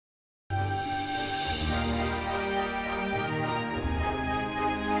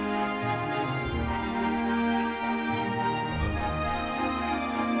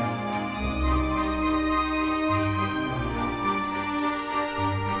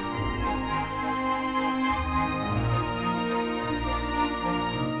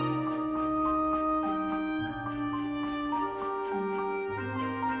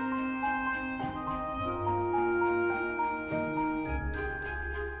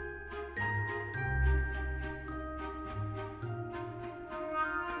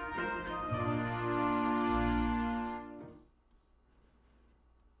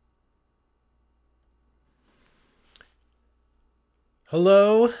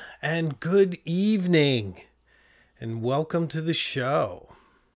Hello and good evening, and welcome to the show.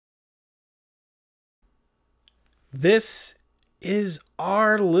 This is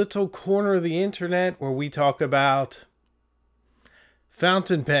our little corner of the internet where we talk about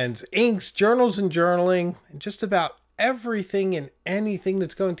fountain pens, inks, journals, and journaling, and just about everything and anything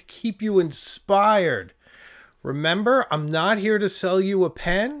that's going to keep you inspired. Remember, I'm not here to sell you a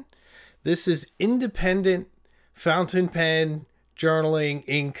pen. This is independent fountain pen journaling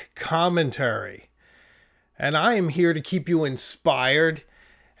ink commentary. And I am here to keep you inspired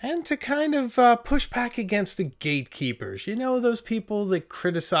and to kind of push back against the gatekeepers. You know, those people that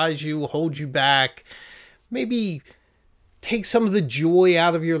criticize you, hold you back, maybe take some of the joy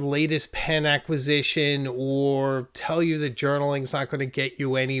out of your latest pen acquisition, or tell you that journaling's not going to get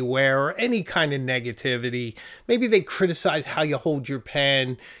you anywhere, or any kind of negativity. Maybe they criticize how you hold your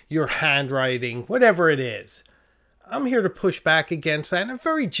pen, your handwriting, whatever it is. I'm here to push back against that in a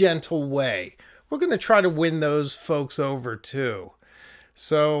very gentle way. We're going to try to win those folks over too.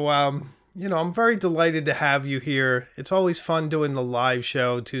 So, I'm very delighted to have you here. It's always fun doing the live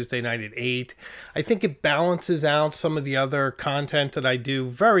show Tuesday night at 8. I think it balances out some of the other content that I do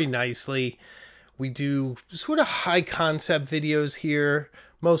very nicely. We do sort of high concept videos here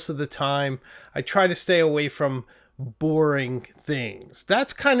most of the time. I try to stay away from boring things.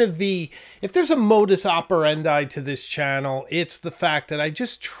 That's kind of if there's a modus operandi to this channel, it's the fact that I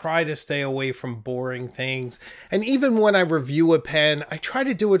just try to stay away from boring things. And even when I review a pen, I try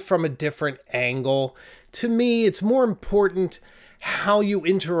to do it from a different angle. To me, it's more important how you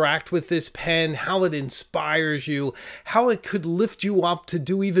interact with this pen, how it inspires you, how it could lift you up to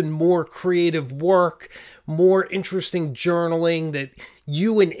do even more creative work, more interesting journaling, that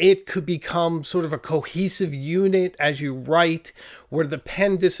you and it could become sort of a cohesive unit as you write, where the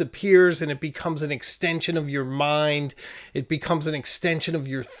pen disappears and it becomes an extension of your mind. It becomes an extension of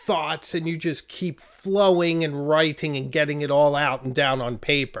your thoughts, and you just keep flowing and writing and getting it all out and down on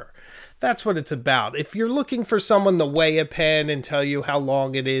paper. That's what it's about. If you're looking for someone to weigh a pen and tell you how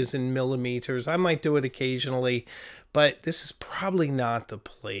long it is in millimeters, I might do it occasionally, but this is probably not the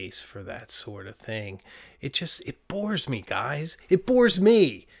place for that sort of thing. It bores me, guys. It bores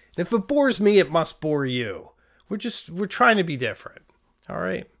me. And if it bores me, it must bore you. We're trying to be different. All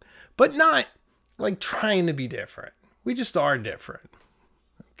right? But not like trying to be different. We just are different.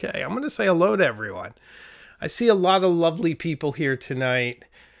 Okay, I'm going to say hello to everyone. I see a lot of lovely people here tonight.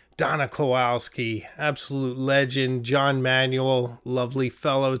 Donna Kowalski, absolute legend. John Manuel, lovely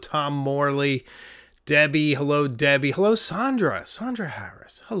fellow. Tom Morley. Debbie, hello Debbie. Hello Sandra. Sandra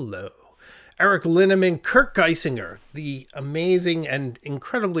Harris, hello. Eric Linneman, Kurt Geisinger, the amazing and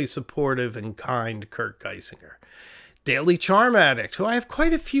incredibly supportive and kind Kurt Geisinger. Daily Charm Addict, who I have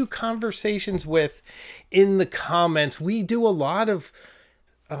quite a few conversations with in the comments. We do a lot of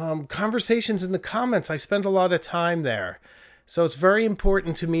conversations in the comments. I spend a lot of time there. So it's very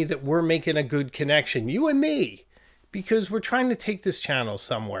important to me that we're making a good connection, you and me, because we're trying to take this channel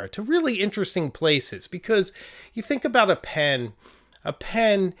somewhere, to really interesting places. Because you think about a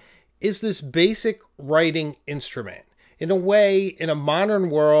pen is this basic writing instrument. In a way, in a modern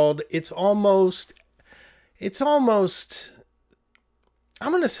world, it's almost, I'm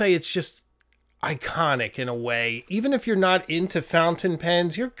going to say it's just iconic in a way. Even if you're not into fountain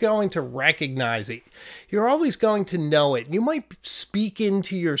pens, you're going to recognize it. You're always going to know it. You might speak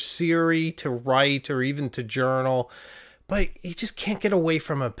into your Siri to write or even to journal, but you just can't get away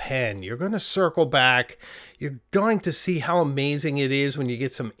from a pen. You're going to circle back. You're going to see how amazing it is when you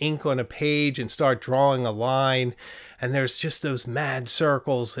get some ink on a page and start drawing a line, and there's just those mad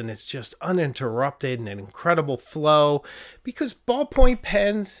circles, and it's just uninterrupted and an incredible flow. Because ballpoint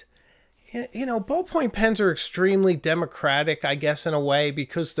pens, ballpoint pens are extremely democratic, I guess, in a way,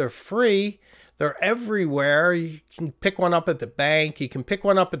 because they're free. They're everywhere. You can pick one up at the bank. You can pick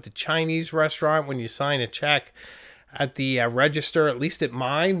one up at the Chinese restaurant when you sign a check at the register. At least at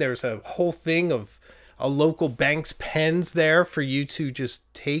mine, there's a whole thing of a local bank's pens there for you to just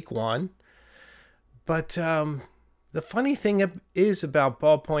take one. But the funny thing is about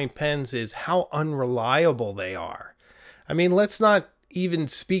ballpoint pens is how unreliable they are. I mean, let's not even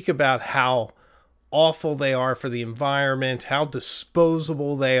speak about how awful they are for the environment, how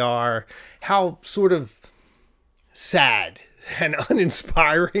disposable they are, how sort of sad and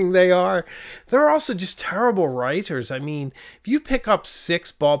uninspiring they are. They're also just terrible writers. I mean, if you pick up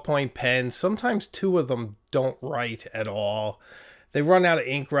 6 ballpoint pens, sometimes 2 of them don't write at all. They run out of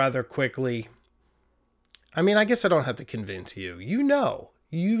ink rather quickly. I mean, I guess I don't have to convince you. You know.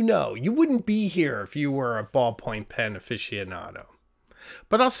 You wouldn't be here if you were a ballpoint pen aficionado.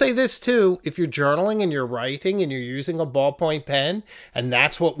 But I'll say this too, if you're journaling and you're writing and you're using a ballpoint pen and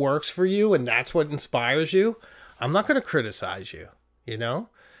that's what works for you and that's what inspires you, I'm not going to criticize you, you know,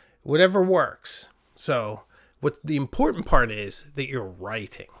 whatever works. So what the important part is that you're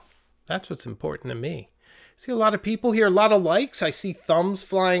writing. That's what's important to me. See a lot of people here, a lot of likes. I see thumbs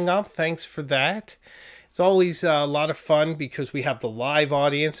flying up. Thanks for that. It's always a lot of fun because we have the live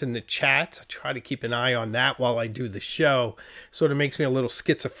audience in the chat. I try to keep an eye on that while I do the show. Sort of makes me a little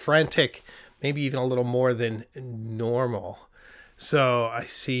schizophrenic, maybe even a little more than normal. So I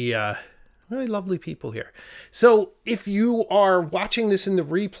see really lovely people here. So if you are watching this in the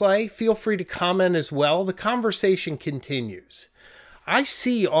replay, feel free to comment as well. The conversation continues. I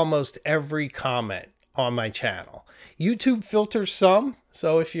see almost every comment on my channel. YouTube filters some,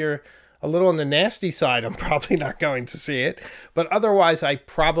 so if you're a little on the nasty side, I'm probably not going to see it, but otherwise I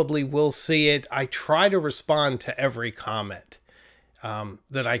probably will see it. I try to respond to every comment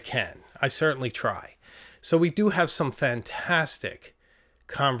that I can. I certainly try. So we do have some fantastic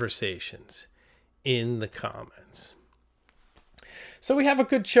conversations in the comments. So we have a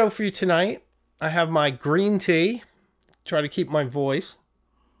good show for you tonight. I have my green tea. Try to keep my voice.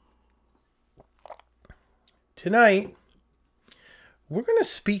 Tonight, we're going to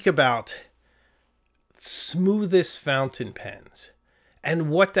speak about Smoothest fountain pens and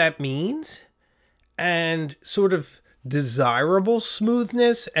what that means and sort of desirable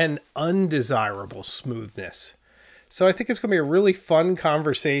smoothness and undesirable smoothness. So I think it's going to be a really fun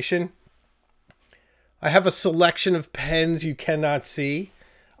conversation. I have a selection of pens you cannot see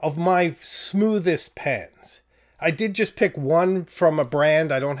of my smoothest pens. I did just pick one from a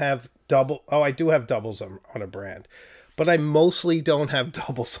brand. I don't have double. Oh, I do have doubles on a brand, but I mostly don't have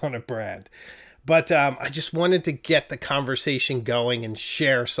doubles on a brand. But I just wanted to get the conversation going and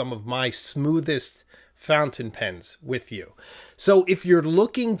share some of my smoothest fountain pens with you. So if you're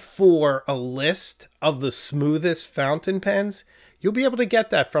looking for a list of the smoothest fountain pens, you'll be able to get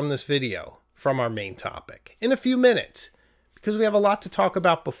that from this video, from our main topic, in a few minutes, because we have a lot to talk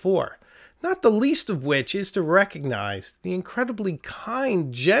about before. Not the least of which is to recognize the incredibly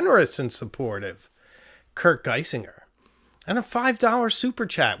kind, generous, and supportive Kurt Geisinger. And a $5 super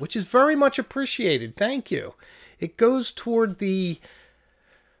chat, which is very much appreciated. Thank you. It goes toward the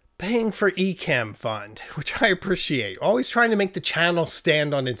paying for eCam fund, which I appreciate. Always trying to make the channel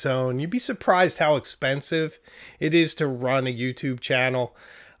stand on its own. You'd be surprised how expensive it is to run a YouTube channel.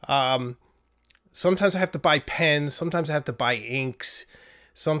 Sometimes I have to buy pens. Sometimes I have to buy inks.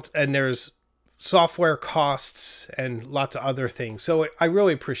 And there's software costs and lots of other things. So I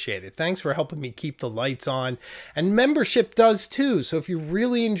really appreciate it. Thanks for helping me keep the lights on. And membership does too. So if you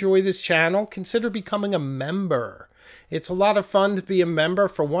really enjoy this channel, consider becoming a member. It's a lot of fun to be a member.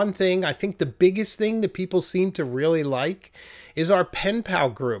 For one thing, I think the biggest thing that people seem to really like is our pen pal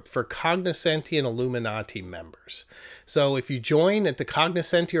group for Cognoscenti and Illuminati members. So if you join at the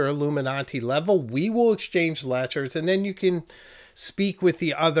Cognoscenti or Illuminati level, we will exchange letters, and then you can speak with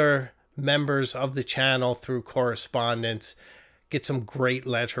the other members of the channel through correspondence, get some great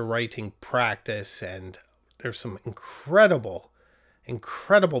letter writing practice, and there's some incredible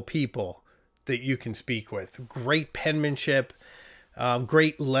people that you can speak with. Great penmanship,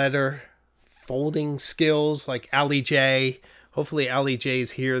 great letter folding skills like Ali J. Hopefully Ali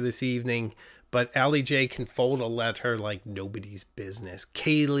J's here this evening, but Ali J can fold a letter like nobody's business.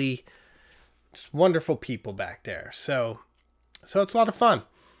 Kaylee, just wonderful people back there. So it's a lot of fun.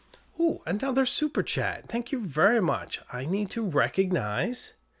 Ooh, another super chat. Thank you very much. I need to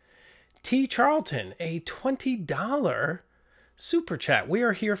recognize T. Charlton, a $20 super chat. We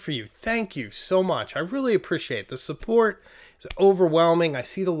are here for you. Thank you so much. I really appreciate the support. It's overwhelming. I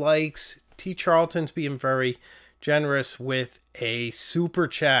see the likes. T. Charlton's being very generous with a super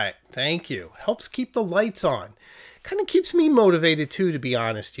chat. Thank you. Helps keep the lights on. Kind of keeps me motivated too, to be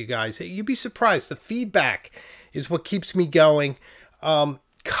honest, you guys. You'd be surprised. The feedback is what keeps me going.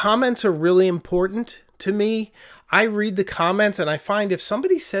 Comments are really important to me. I read the comments and I find if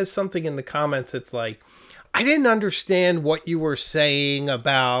somebody says something in the comments, it's like, I didn't understand what you were saying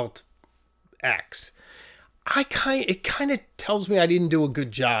about X. It kind of tells me I didn't do a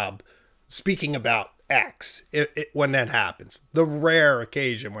good job speaking about X when that happens. The rare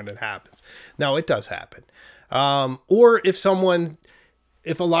occasion when it happens. Now, it does happen. Or if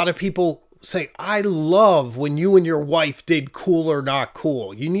a lot of people say, I love when you and your wife did Cool or Not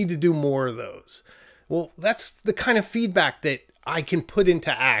Cool. You need to do more of those. Well, that's the kind of feedback that I can put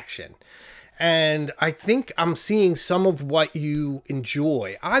into action. And I think I'm seeing some of what you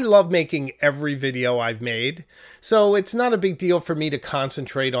enjoy. I love making every video I've made. So it's not a big deal for me to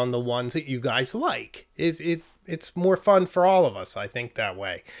concentrate on the ones that you guys like. It it's more fun for all of us, I think, that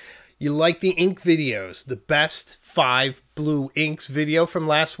way. You like the ink videos. The best 5 blue inks video from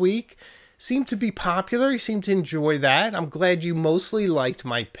last week seemed to be popular. You seem to enjoy that. I'm glad you mostly liked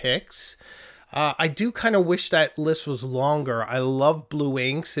my picks. I do kind of wish that list was longer. I love blue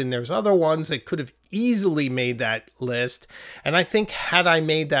inks, and there's other ones that could have easily made that list. And I think had I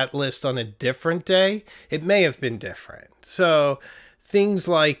made that list on a different day, it may have been different. So things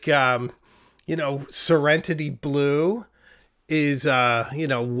like, you know, Serenity Blue is, you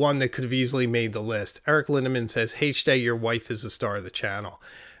know, one that could have easily made the list. Eric Lindemann says, H-Day, your wife is the star of the channel.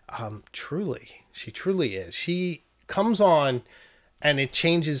 Truly, she truly is. She comes on and it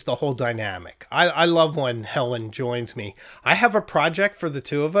changes the whole dynamic. I love when Helen joins me. I have a project for the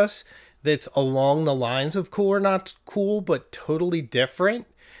two of us that's along the lines of Cool or Not Cool, but totally different,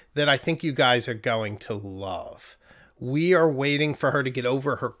 that I think you guys are going to love. We are waiting for her to get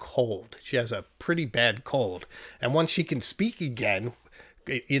over her cold. She has a pretty bad cold. And once she can speak again,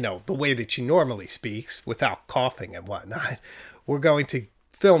 you know, the way that she normally speaks without coughing and whatnot, we're going to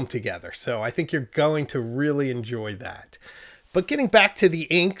film together. So I think you're going to really enjoy that. But getting back to the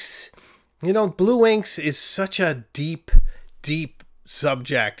inks, you know, blue inks is such a deep, deep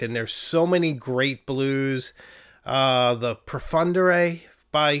subject. And there's so many great blues. The Profundere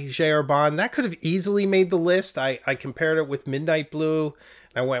by J. Urban, that could have easily made the list. I compared it with Midnight Blue.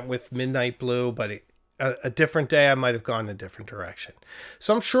 I went with Midnight Blue, but a different day I might have gone a different direction.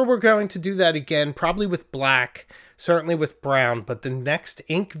 So I'm sure we're going to do that again, probably with black, certainly with brown. But the next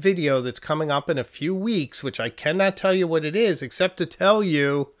ink video that's coming up in a few weeks, which I cannot tell you what it is, except to tell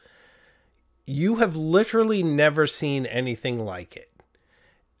you, you have literally never seen anything like it.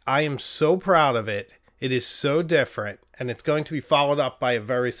 I am so proud of it. It is so different, and it's going to be followed up by a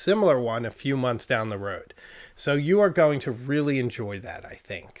very similar one a few months down the road. So you are going to really enjoy that, I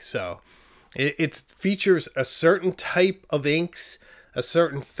think. So it features a certain type of inks, a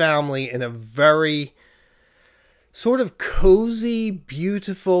certain family, in a very sort of cozy,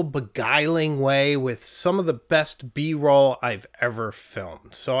 beautiful, beguiling way with some of the best B-roll I've ever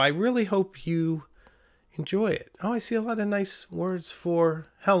filmed. So I really hope you enjoy it. Oh, I see a lot of nice words for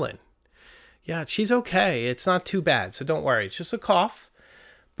Helen. Yeah, she's okay. It's not too bad, so don't worry. It's just a cough,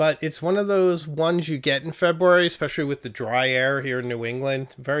 but it's one of those ones you get in February, especially with the dry air here in New England.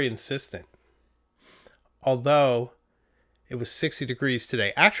 Very insistent. Although it was 60 degrees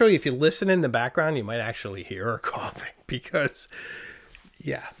today. Actually, if you listen in the background, you might actually hear her coughing because,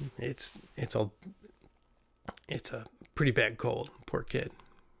 yeah, it's a pretty bad cold. Poor kid.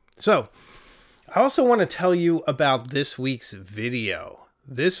 So I also want to tell you about this week's video.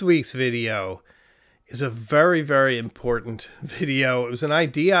 This week's video is a very, very important video. It was an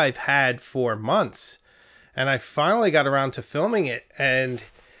idea I've had for months, and I finally got around to filming it, and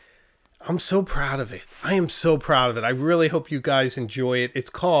I'm so proud of it. I am so proud of it. I really hope you guys enjoy it.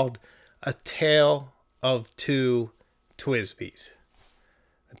 It's called A Tale of Two Twisbees.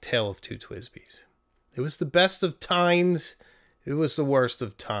 A Tale of Two Twisbees. It was the best of times. It was the worst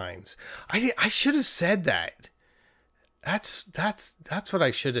of times. I should have said that. That's what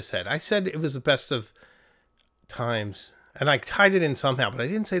I should have said. I said it was the best of times, and I tied it in somehow, but I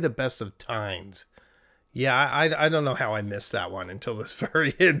didn't say the best of times. Yeah, I don't know how I missed that one until this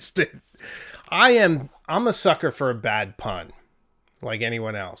very instant. I'm a sucker for a bad pun, like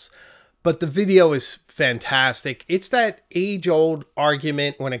anyone else. But the video is fantastic. It's that age-old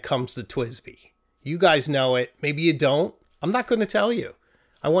argument when it comes to Twisby. You guys know it. Maybe you don't. I'm not going to tell you.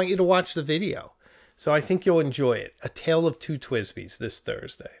 I want you to watch the video. So I think you'll enjoy it. A Tale of Two Twisbees this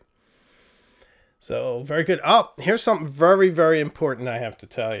Thursday. So very good. Oh, here's something very, very important I have to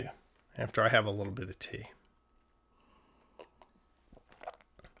tell you after I have a little bit of tea.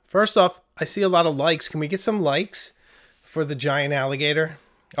 First off, I see a lot of likes. Can we get some likes for the giant alligator?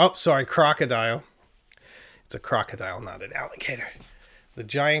 Oh, sorry, crocodile. It's a crocodile, not an alligator. The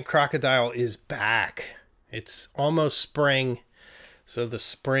giant crocodile is back. It's almost spring. So the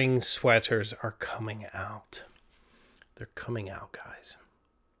spring sweaters are coming out. They're coming out, guys.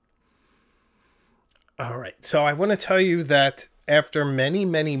 All right. So I want to tell you that after many,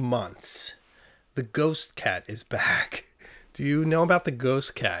 many months, the ghost cat is back. Do you know about the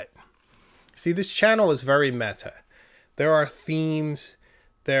ghost cat? See, this channel is very meta. There are themes.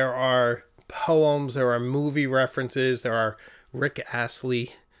 There are poems. There are movie references. There are Rick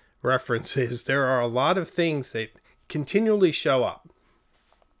Astley references. There are a lot of things that continually show up.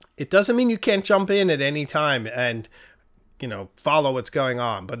 It doesn't mean you can't jump in at any time and, you know, follow what's going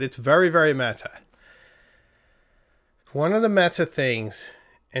on, but it's very, very meta. One of the meta things,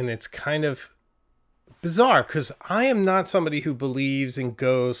 and it's kind of bizarre because I am not somebody who believes in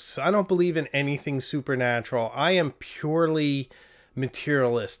ghosts. I don't believe in anything supernatural. I am purely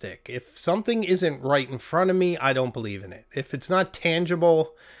materialistic. If something isn't right in front of me, I don't believe in it. If it's not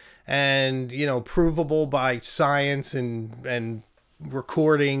tangible and, you know, provable by science and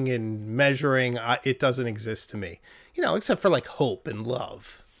recording and measuring, it doesn't exist to me. You know, except for like hope and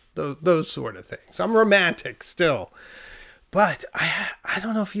love, those sort of things. I'm romantic still. But I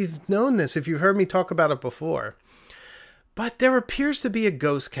don't know if you've known this, if you've heard me talk about it before, but there appears to be a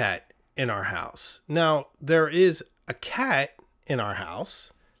ghost cat in our house. Now, there is a cat in our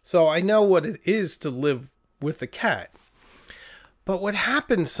house, so I know what it is to live with a cat. But what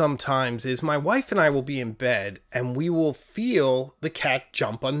happens sometimes is my wife and I will be in bed and we will feel the cat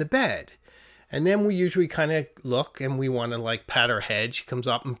jump on the bed. And then we usually kind of look and we want to like pat her head. She comes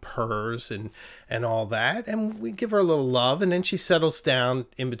up and purrs and all that. And we give her a little love. And then she settles down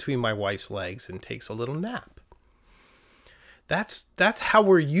in between my wife's legs and takes a little nap. That's how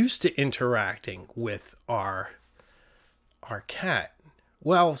we're used to interacting with our cat.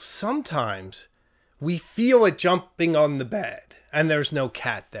 Well, sometimes we feel it jumping on the bed and there's no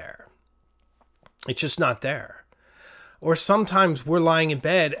cat there. It's just not there. Or sometimes we're lying in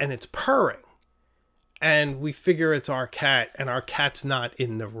bed and it's purring. And we figure it's our cat, and our cat's not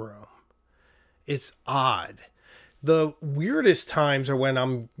in the room. It's odd. The weirdest times are when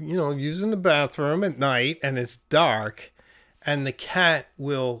I'm, you know, using the bathroom at night and it's dark, and the cat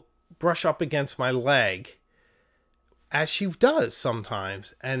will brush up against my leg, as she does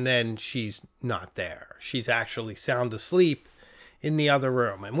sometimes, and then she's not there. She's actually sound asleep in the other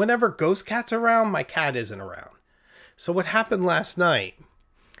room. And whenever ghost cat's around, my cat isn't around. So what happened last night?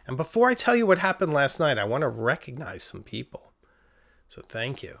 And before I tell you what happened last night, I want to recognize some people. So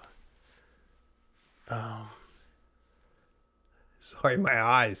thank you. Sorry, my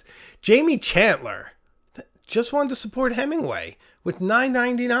eyes. Jamie Chandler just wanted to support Hemingway with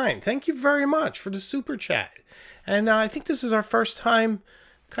 $9.99. Thank you very much for the super chat. And I think this is our first time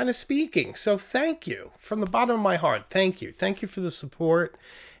kind of speaking. So thank you from the bottom of my heart. Thank you. Thank you for the support.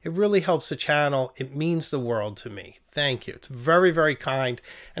 It really helps the channel. It means the world to me. Thank you. It's very, very kind.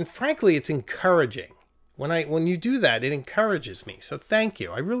 And frankly, it's encouraging. When you do that, it encourages me. So thank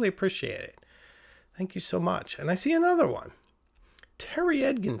you. I really appreciate it. Thank you so much. And I see another one. Terry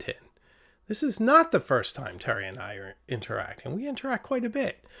Edginton. This is not the first time Terry and I are interacting. We interact quite a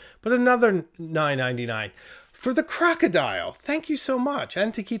bit. But another $9.99 for the crocodile. Thank you so much.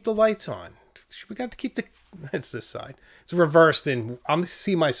 And to keep the lights on. We got to keep the... It's this side. It's reversed, and I'm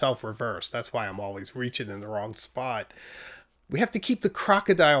see myself reversed. That's why I'm always reaching in the wrong spot. We have to keep the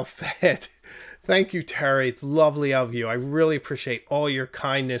crocodile fed. Thank you, Terry. It's lovely of you. I really appreciate all your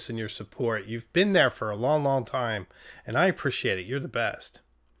kindness and your support. You've been there for a long, long time, and I appreciate it. You're the best.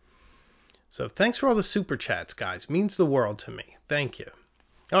 So thanks for all the super chats, guys. It means the world to me. Thank you.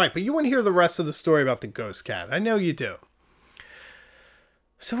 All right, but you want to hear the rest of the story about the ghost cat. I know you do.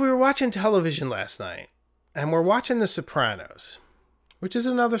 So we were watching television last night, and we're watching The Sopranos, which is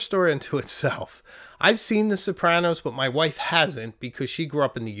another story unto itself. I've seen The Sopranos, but my wife hasn't because she grew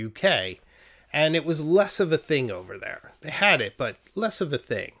up in the UK, and it was less of a thing over there. They had it, but less of a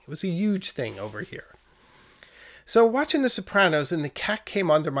thing. It was a huge thing over here. So watching The Sopranos, and the cat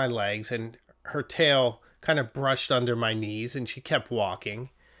came under my legs, and her tail kind of brushed under my knees, and she kept walking.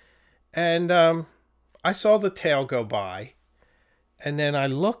 And I saw the tail go by. And then I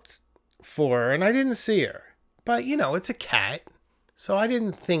looked for her, and I didn't see her. But, you know, it's a cat. So I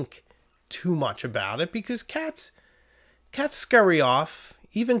didn't think too much about it, because cats scurry off,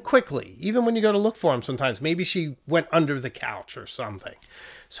 even quickly. Even when you go to look for them sometimes. Maybe she went under the couch or something.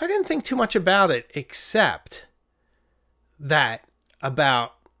 So I didn't think too much about it, except that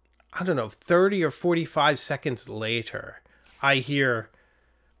about, I don't know, 30 or 45 seconds later, I hear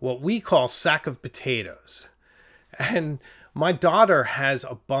what we call sack of potatoes. And my daughter has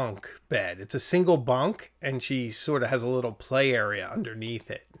a bunk bed. It's a single bunk, and she sort of has a little play area underneath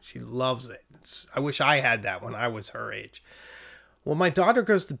it. She loves it. I wish I had that when I was her age. When my daughter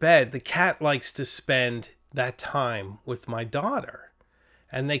goes to bed, the cat likes to spend that time with my daughter.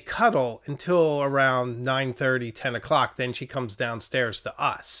 And they cuddle until around 9:30, 10 o'clock. Then she comes downstairs to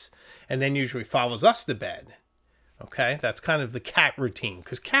us, and then usually follows us to bed. Okay, that's kind of the cat routine.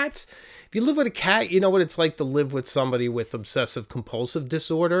 Because cats, if you live with a cat, you know what it's like to live with somebody with obsessive compulsive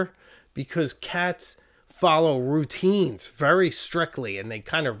disorder. Because cats follow routines very strictly, and they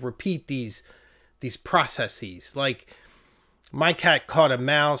kind of repeat these processes. Like, my cat caught a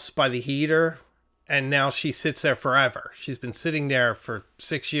mouse by the heater, and now she sits there forever. She's been sitting there for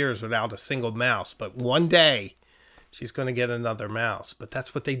 6 years without a single mouse. But one day, she's going to get another mouse. But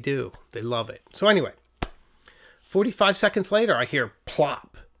that's what they do. They love it. So anyway. 45 seconds later, I hear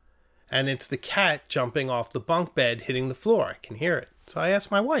plop. And it's the cat jumping off the bunk bed, hitting the floor. I can hear it. So I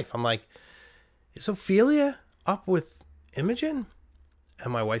asked my wife, I'm like, is Ophelia up with Imogen?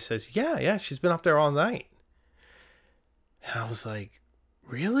 And my wife says, yeah, she's been up there all night. And I was like,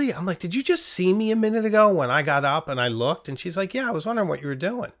 really? I'm like, did you just see me a minute ago when I got up and I looked? And she's like, yeah, I was wondering what you were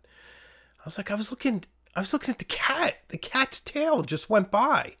doing. I was like, I was looking at the cat. The cat's tail just went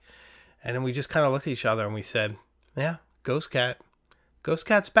by. And then we just kind of looked at each other and we said, yeah, ghost cat. Ghost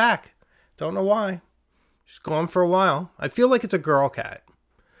cat's back. Don't know why. She's gone for a while. I feel like it's a girl cat.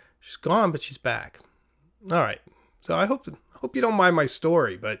 She's gone, but she's back. All right. So I hope you don't mind my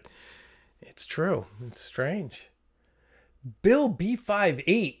story, but it's true. It's strange. Bill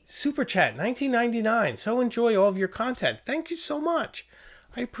B58, Super Chat, 1999. So enjoy all of your content. Thank you so much.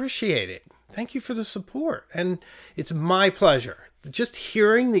 I appreciate it. Thank you for the support. And it's my pleasure. Just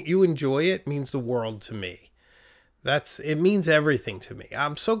hearing that you enjoy it means the world to me. It means everything to me.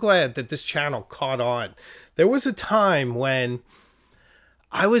 I'm so glad that this channel caught on. There was a time when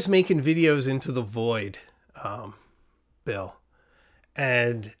I was making videos into the void, Bill,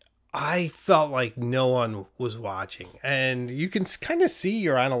 and I felt like no one was watching. And you can kind of see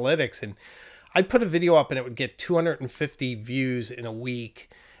your analytics. And I'd put a video up and it would get 250 views in a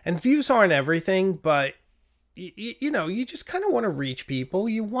week. And views aren't everything, but you know, you just kind of want to reach people.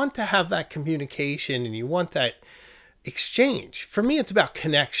 You want to have that communication and you want that exchange. For me, it's about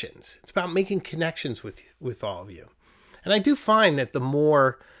connections. It's about making connections with all of you. And I do find that the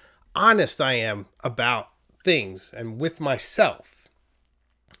more honest I am about things and with myself,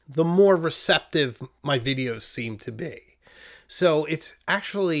 the more receptive my videos seem to be. So it's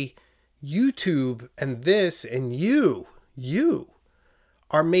actually YouTube and this and you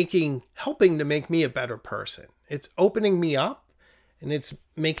are helping to make me a better person. It's opening me up. And it's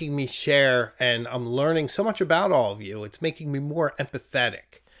making me share, and I'm learning so much about all of you. It's making me more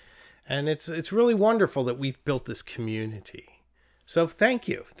empathetic. And it's really wonderful that we've built this community. So thank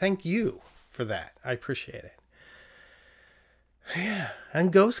you. Thank you for that. I appreciate it. Yeah.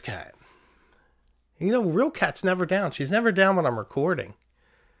 And Ghost Cat. You know, Real Cat's never down. She's never down when I'm recording.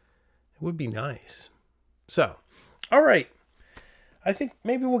 It would be nice. So, all right. I think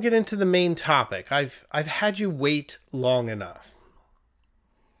maybe we'll get into the main topic. I've had you wait long enough.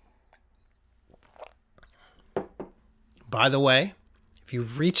 By the way, if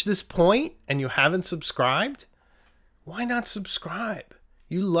you've reached this point and you haven't subscribed, why not subscribe?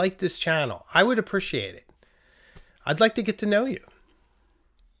 You like this channel. I would appreciate it. I'd like to get to know you.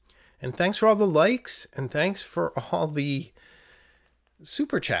 And thanks for all the likes and thanks for all the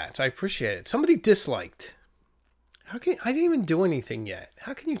super chats. I appreciate it. Somebody disliked. I didn't even do anything yet.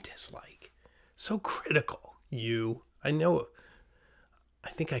 How can you dislike? So critical. You. I know. I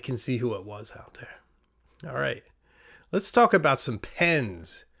think I can see who it was out there. All right. Let's talk about some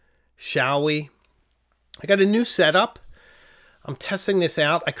pens, shall we? I got a new setup. I'm testing this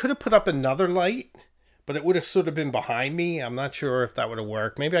out. I could have put up another light, but it would have sort of been behind me. I'm not sure if that would have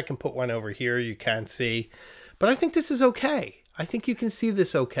worked. Maybe I can put one over here you can't see. But I think this is okay. I think you can see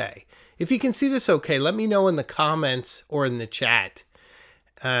this okay. If you can see this okay, let me know in the comments or in the chat.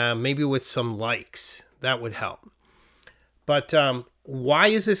 Maybe with some likes. That would help. But why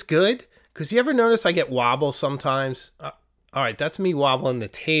is this good? Because you ever notice I get wobble sometimes? All right, that's me wobbling the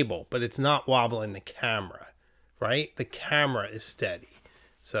table, but it's not wobbling the camera, right? The camera is steady.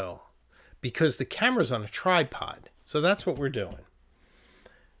 So, because the camera's on a tripod. So that's what we're doing.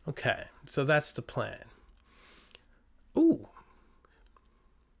 Okay, so that's the plan. Ooh.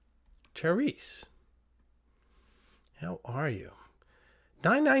 Charisse. How are you?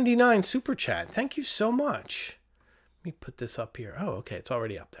 $9.99 super chat. Thank you so much. Let me put this up here. Oh, okay, it's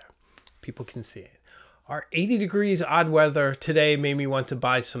already up there. People can see it. Our 80 degrees odd weather today made me want to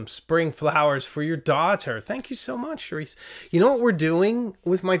buy some spring flowers for your daughter. Thank you so much, Charisse. You know what we're doing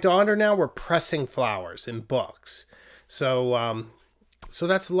with my daughter now? We're pressing flowers in books. So so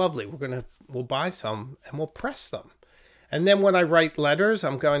that's lovely. We'll buy some and we'll press them. And then when I write letters,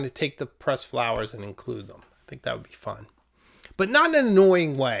 I'm going to take the pressed flowers and include them. I think that would be fun. But not in an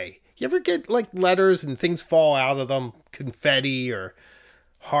annoying way. You ever get like letters and things fall out of them? Confetti or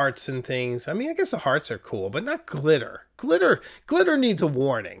hearts and things. I mean, I guess the hearts are cool, but not glitter. Glitter needs a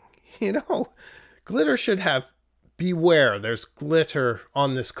warning. You know, glitter should have, beware, there's glitter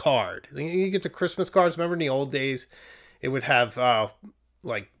on this card. You get the Christmas cards, remember in the old days, it would have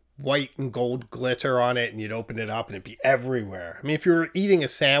like white and gold glitter on it and you'd open it up and it'd be everywhere. I mean, if you were eating a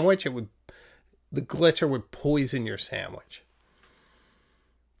sandwich, the glitter would poison your sandwich.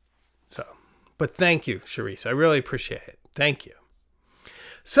 So, but thank you, Charisse. I really appreciate it. Thank you.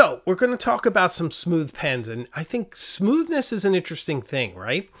 So we're going to talk about some smooth pens, and I think smoothness is an interesting thing,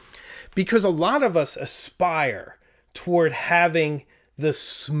 right? Because a lot of us aspire toward having the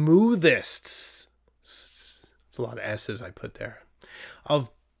smoothest, it's a lot of S's I put there, of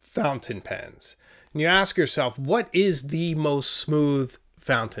fountain pens. And you ask yourself, what is the most smooth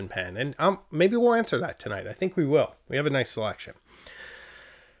fountain pen? And maybe we'll answer that tonight. I think we will. We have a nice selection.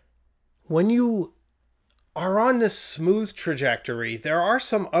 When you are on this smooth trajectory, there are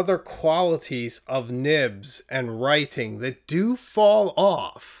some other qualities of nibs and writing that do fall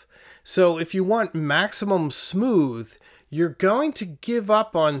off. So if you want maximum smooth, you're going to give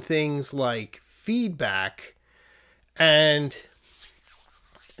up on things like feedback and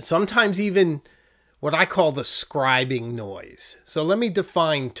sometimes even what I call the scribing noise. So let me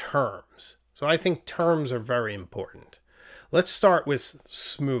define terms. So I think terms are very important. Let's start with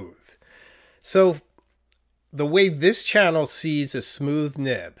smooth. So the way this channel sees a smooth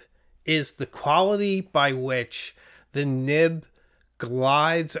nib is the quality by which the nib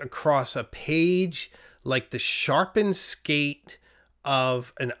glides across a page like the sharpened skate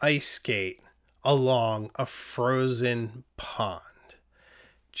of an ice skate along a frozen pond.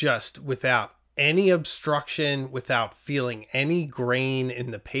 Just without any obstruction, without feeling any grain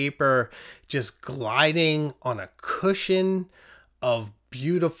in the paper, just gliding on a cushion of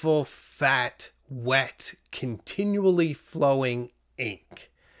beautiful, fat, wet, continually flowing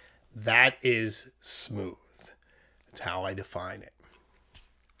ink. That is smooth. That's how I define it.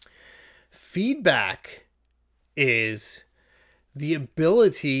 Feedback is the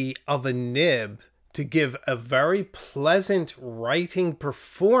ability of a nib to give a very pleasant writing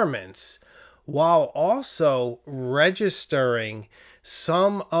performance while also registering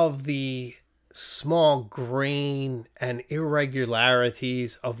some of the small grain and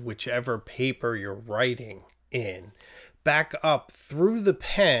irregularities of whichever paper you're writing in back up through the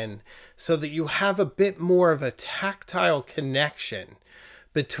pen so that you have a bit more of a tactile connection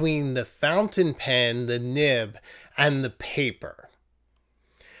between the fountain pen, the nib, and the paper.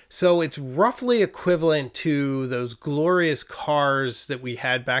 So it's roughly equivalent to those glorious cars that we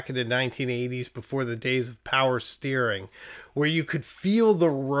had back in the 1980s before the days of power steering, where you could feel the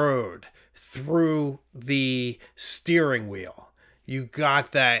road through the steering wheel. You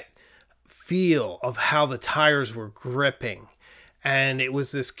got that feel of how the tires were gripping. And it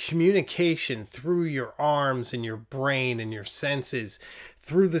was this communication through your arms and your brain and your senses,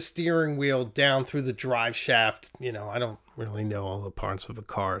 through the steering wheel, down through the drive shaft. You know, I don't really know all the parts of a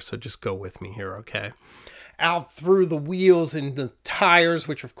car, so just go with me here, okay? Out through the wheels and the tires,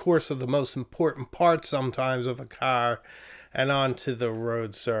 which of course are the most important part sometimes of a car, and onto the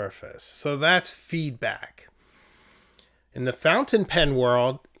road surface. So that's feedback. In the fountain pen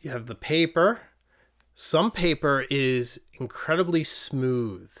world, you have the paper. Some paper is incredibly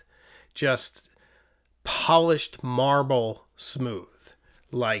smooth, just polished marble smooth,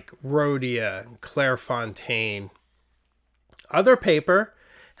 like Rhodia and Clairefontaine. Other paper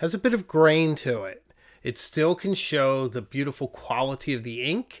has a bit of grain to it. It still can show the beautiful quality of the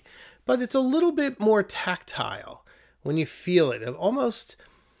ink, but it's a little bit more tactile. When you feel it, almost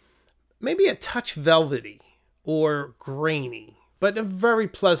maybe a touch velvety or grainy, but in a very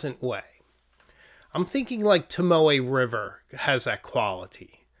pleasant way. I'm thinking like Tomoe River has that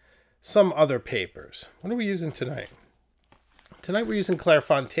quality. Some other papers. What are we using tonight? Tonight we're using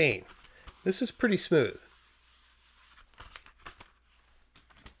Clairefontaine. This is pretty smooth.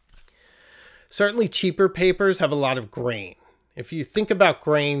 Certainly cheaper papers have a lot of grain. If you think about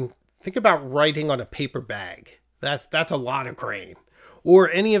grain, think about writing on a paper bag. That's a lot of grain. Or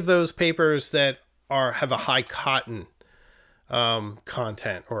any of those papers that have a high cotton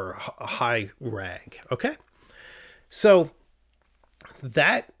content or a high rag. Okay? So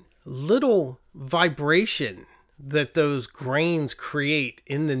that little vibration that those grains create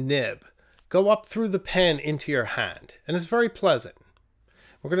in the nib go up through the pen into your hand. And it's very pleasant.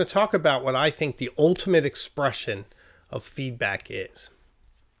 We're going to talk about what I think the ultimate expression of feedback is.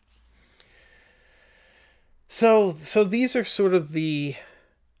 So these are sort of the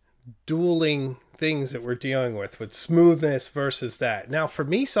dueling things that we're dealing with smoothness versus that. Now, for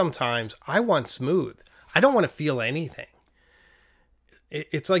me, sometimes I want smooth. I don't want to feel anything.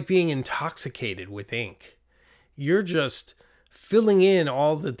 It's like being intoxicated with ink. You're just filling in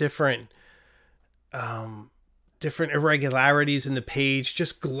all the different irregularities in the page,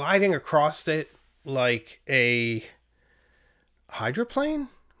 just gliding across it like a hydroplane.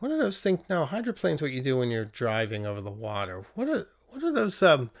 What are those things? No, hydroplane's what you do when you're driving over the water. What are those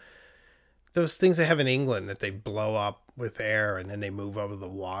things they have in England that they blow up with air and then they move over the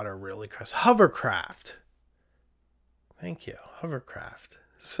water really fast? Hovercraft. Thank you. Hovercraft.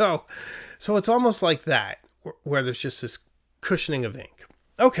 So it's almost like that, where there's just this cushioning of ink.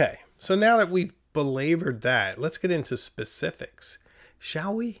 Okay, so now that we've belabored that, let's get into specifics,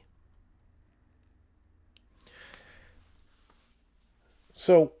 shall we?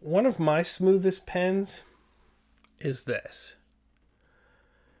 So one of my smoothest pens is this.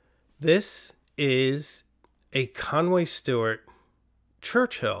 This is a Conway Stewart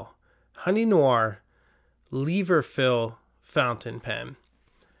Churchill Honey Noir lever fill fountain pen.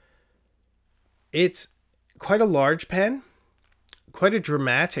 It's quite a large pen, quite a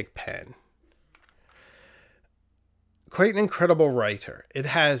dramatic pen, quite an incredible writer. It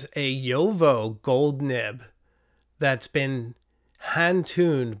has a Yovo gold nib that's been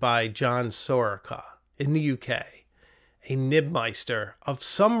hand-tuned by John Soroka in the UK, a nibmeister of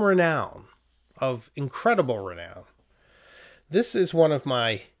some renown, of incredible renown. This is one of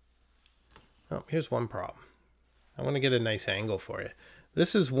my... Oh, here's one problem. I want to get a nice angle for you.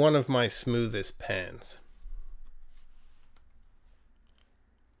 This is one of my smoothest pens.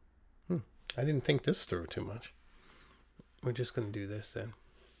 I didn't think this through too much. We're just going to do this then.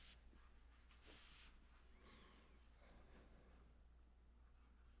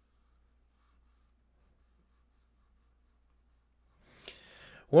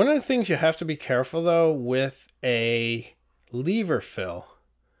 One of the things you have to be careful though with a lever fill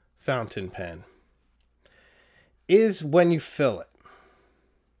fountain pen is when you fill it.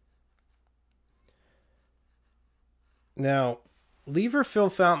 Now, lever fill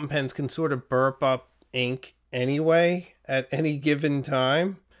fountain pens can sort of burp up ink anyway at any given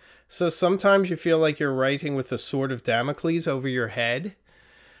time. So sometimes you feel like you're writing with a sword of Damocles over your head.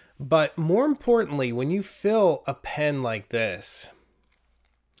 But more importantly, when you fill a pen like this,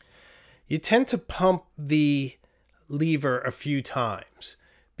 you tend to pump the lever a few times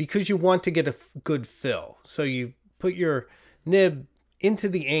because you want to get a good fill. So you put your nib into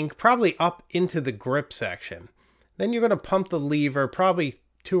the ink, probably up into the grip section. Then you're going to pump the lever probably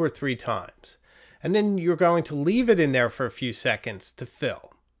 2 or 3 times. And then you're going to leave it in there for a few seconds to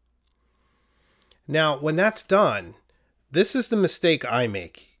fill. Now, when that's done, this is the mistake I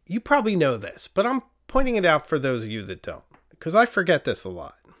make. You probably know this, but I'm pointing it out for those of you that don't, because I forget this a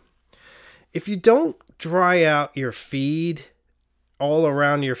lot. If you don't dry out your feed, all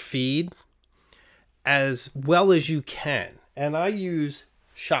around your feed, as well as you can, and I use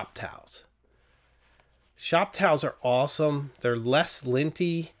shop towels. Shop towels are awesome. They're less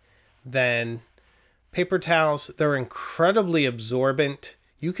linty than paper towels. They're incredibly absorbent.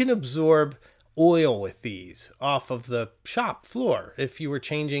 You can absorb oil with these off of the shop floor if you were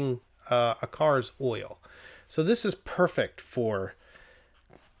changing a car's oil. So this is perfect for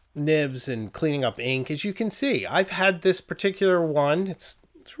nibs and cleaning up ink. As you can see, I've had this particular one. It's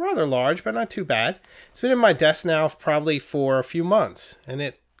rather large, but not too bad. It's been in my desk now probably for a few months, and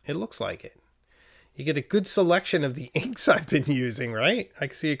it looks like it. You get a good selection of the inks I've been using, right? I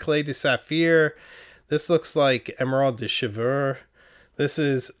can see a Clay de Saphir. This looks like Emerald de Cheveux. This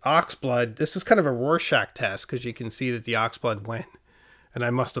is Oxblood. This is kind of a Rorschach test because you can see that the Oxblood went, and I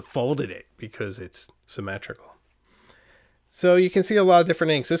must have folded it because it's symmetrical. So you can see a lot of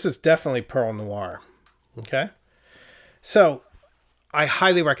different inks. This is definitely Pearl Noir. Okay? So I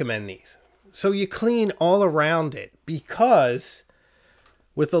highly recommend these. So you clean all around it because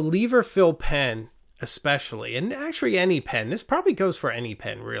with a lever fill pen especially, and actually any pen, this probably goes for any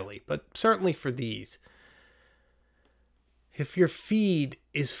pen really, but certainly for these, if your feed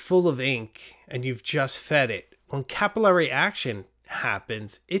is full of ink and you've just fed it, when capillary action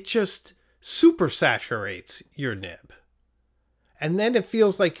happens, it just super saturates your nib. And then it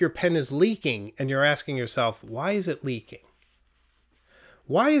feels like your pen is leaking and you're asking yourself, why is it leaking?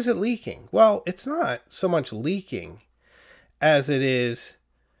 Why is it leaking? Well, it's not so much leaking as it is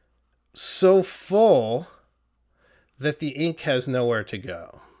so full that the ink has nowhere to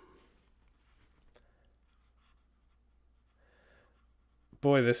go.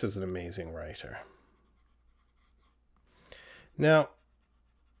 Boy, this is an amazing writer. Now,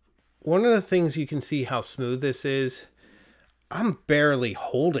 one of the things you can see how smooth this is, I'm barely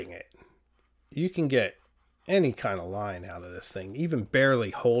holding it. You can get any kind of line out of this thing, even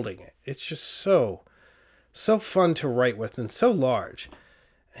barely holding it. It's just so fun to write with and so large.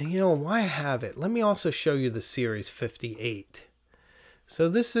 And you know, why I have it, let me also show you the Series 58. So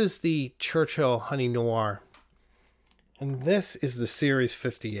this is the Churchill Honey Noir, and this is the Series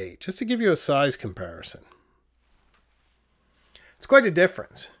 58, just to give you a size comparison. It's quite a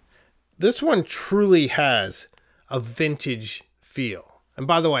difference. This one truly has a vintage feel. And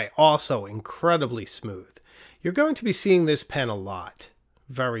by the way, also incredibly smooth. You're going to be seeing this pen a lot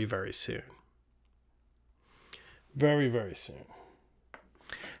very, very soon. Very, very soon.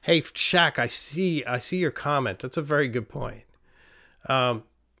 Hey, Shaq, I see your comment. That's a very good point.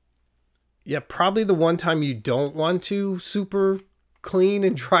 Yeah, probably the one time you don't want to super clean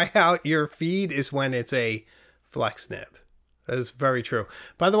and dry out your feed is when it's a flex nib. That is very true.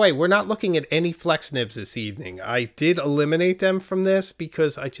 By the way, we're not looking at any flex nibs this evening. I did eliminate them from this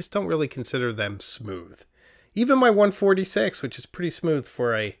because I just don't really consider them smooth. Even my 146, which is pretty smooth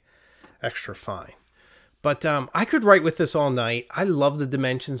for a extra fine. But I could write with this all night. I love the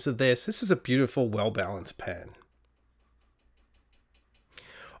dimensions of this. This is a beautiful, well-balanced pen.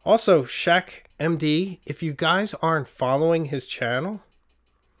 Also, Shaq MD, if you guys aren't following his channel,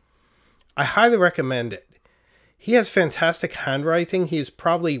 I highly recommend it. He has fantastic handwriting. He is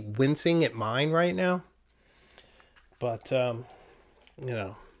probably wincing at mine right now. But, you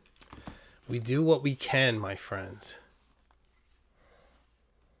know, we do what we can, my friends.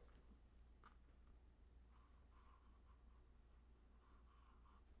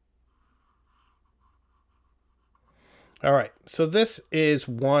 All right, so this is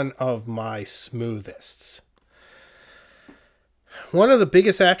one of my smoothists. One of the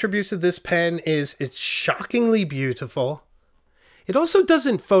biggest attributes of this pen is it's shockingly beautiful. It also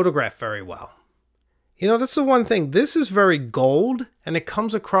doesn't photograph very well. You know, that's the one thing. This is very gold, and it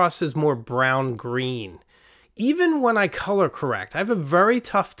comes across as more brown-green. Even when I color correct, I have a very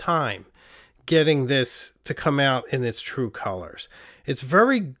tough time getting this to come out in its true colors. It's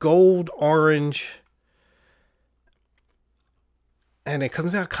very gold-orange, and it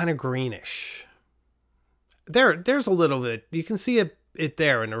comes out kind of greenish. There's a little bit. You can see it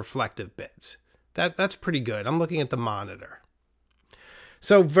there in the reflective bits. That's pretty good. I'm looking at the monitor.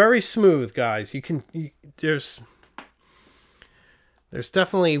 So very smooth, guys. There's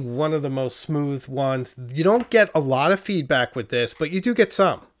definitely one of the most smooth ones. You don't get a lot of feedback with this, but you do get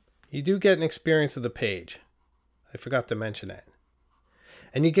some. You do get an experience of the page. I forgot to mention that.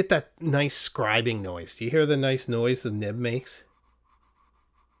 And you get that nice scribing noise. Do you hear the nice noise the nib makes?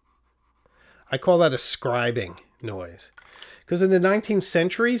 I call that a scribing noise. Because in the 19th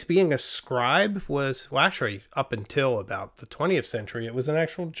centuries, being a scribe was, well, actually, up until about the 20th century, it was an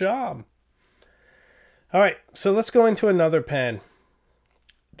actual job. All right, so let's go into another pen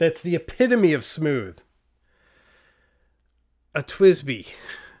that's the epitome of smooth. A TWSBI.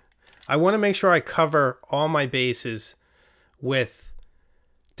 I want to make sure I cover all my bases with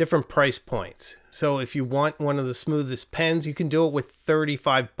different price points. So if you want one of the smoothest pens, you can do it with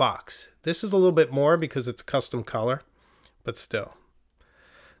 35 bucks. This is a little bit more because it's custom color, but still.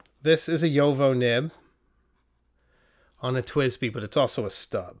 This is a Jowo nib on a TWSBI, but it's also a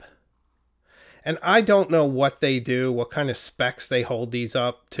stub. And I don't know what they do, what kind of specs they hold these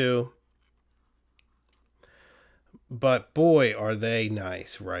up to. But boy, are they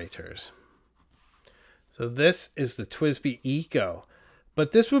nice writers. So this is the TWSBI Eco.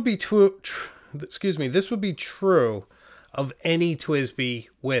 But this would be this would be true of any TWSBI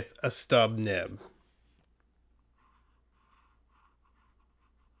with a stub nib.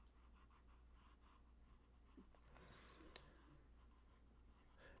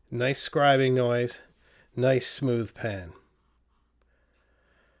 Nice scribing noise, nice smooth pen.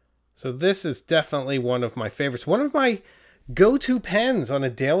 So this is definitely one of my favorites. One of my go-to pens on a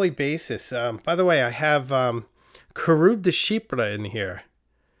daily basis. By the way, I have Carub de Chypre in here.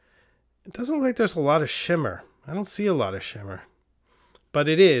 It doesn't look like there's a lot of shimmer. I don't see a lot of shimmer. But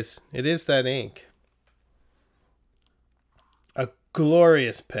it is that ink. A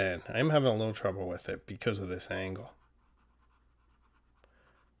glorious pen. I'm having a little trouble with it because of this angle.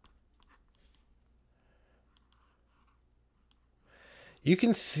 You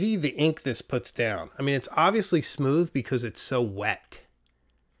can see the ink this puts down. I mean, it's obviously smooth because it's so wet.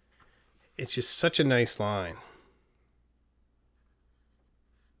 It's just such a nice line.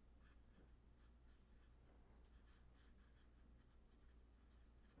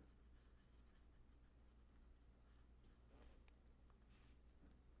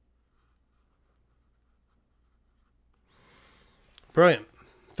 Brilliant.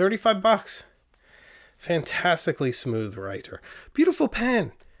 35 bucks. Fantastically smooth writer. Beautiful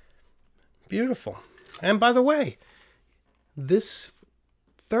pen. Beautiful. And by the way, this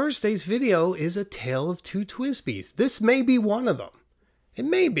Thursday's video is a tale of two TWSBIs. This may be one of them. It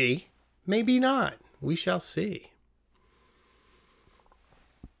may be. Maybe not. We shall see.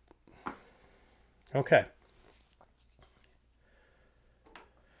 Okay.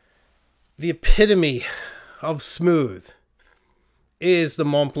 The epitome of smooth is the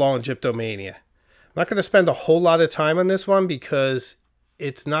Mont Blanc Egyptomania. I'm not going to spend a whole lot of time on this one because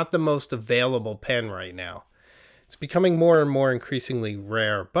it's not the most available pen right now. It's becoming more and more increasingly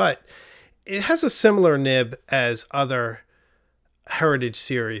rare, but it has a similar nib as other Heritage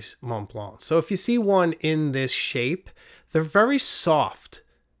Series Mont Blanc. So if you see one in this shape, they're very soft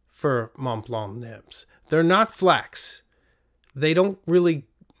for Mont Blanc nibs. They're not flex. They don't really,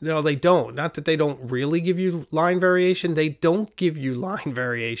 no, they don't. Not that they don't really give you line variation. They don't give you line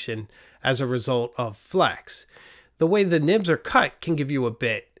variation as a result of flex. The way the nibs are cut can give you a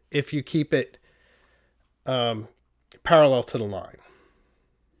bit if you keep it parallel to the line.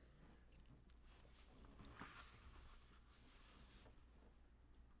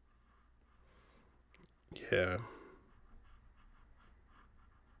 Yeah.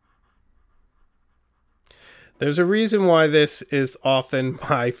 There's a reason why this is often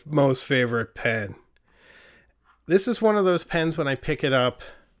my most favorite pen. This is one of those pens when I pick it up,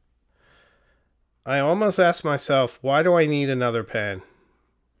 I almost ask myself, why do I need another pen?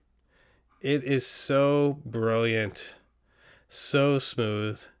 It is so brilliant, so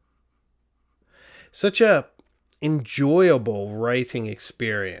smooth, such a enjoyable writing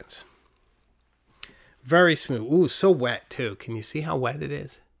experience. Very smooth. Ooh, so wet too. Can you see how wet it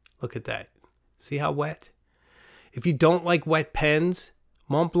is? Look at that. See how wet? If you don't like wet pens,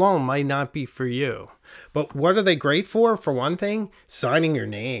 Mont Blanc might not be for you. But what are they great for? For one thing, signing your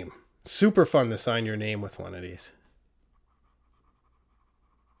name. Super fun to sign your name with one of these.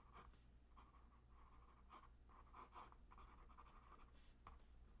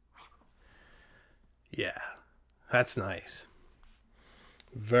 Yeah, that's nice.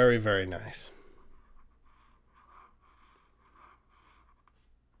 Very, very nice.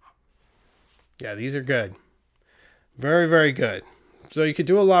 Yeah, these are good. Very, very good. So you could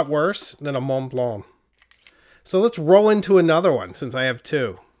do a lot worse than a Mont Blanc. So let's roll into another one since I have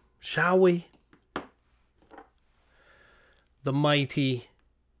two. Shall we? The mighty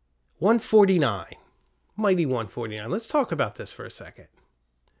 149. Mighty 149. Let's talk about this for a second.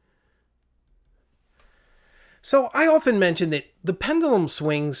 So I often mention that the pendulum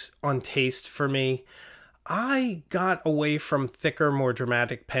swings on taste for me. I got away from thicker, more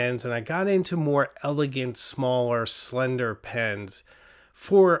dramatic pens, and I got into more elegant, smaller, slender pens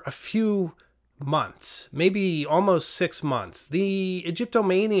for a few months, maybe almost 6 months. The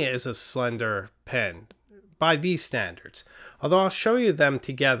Egyptomania is a slender pen by these standards, although I'll show you them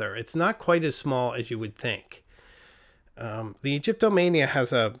together. It's not quite as small as you would think. The Egyptomania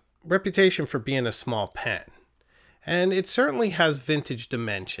has a reputation for being a small pen, and it certainly has vintage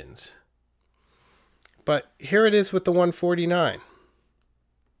dimensions. But here it is with the 149.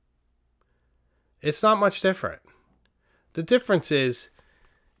 It's not much different. The difference is,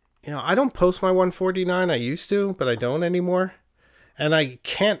 I don't post my 149. I used to, but I don't anymore. And I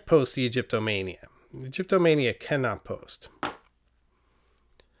can't post the Egyptomania. The Egyptomania cannot post.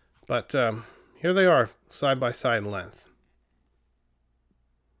 But here they are, side by side length.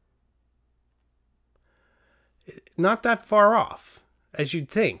 Not that far off, as you'd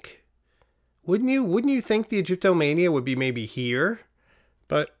think. Wouldn't you think the Egyptomania would be maybe here?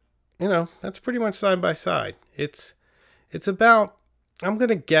 But, that's pretty much side by side. It's about, I'm going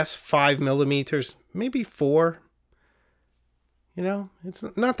to guess 5 millimeters, maybe 4. It's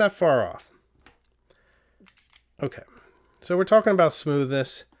not that far off. Okay, so we're talking about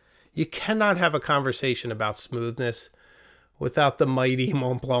smoothness. You cannot have a conversation about smoothness without the mighty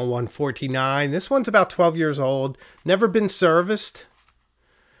Mont Blanc 149. This one's about 12 years old, never been serviced.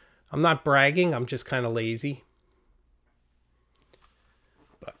 I'm not bragging, I'm just kind of lazy.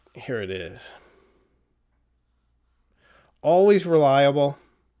 But here it is. Always reliable.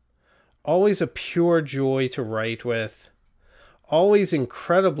 Always a pure joy to write with. Always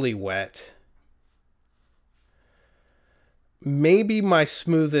incredibly wet. Maybe my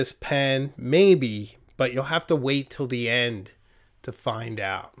smoothest pen, maybe, but you'll have to wait till the end to find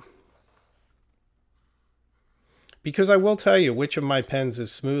out. Because I will tell you which of my pens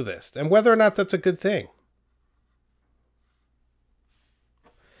is smoothest, and whether or not that's a good thing.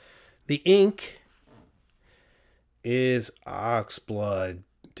 The ink is oxblood.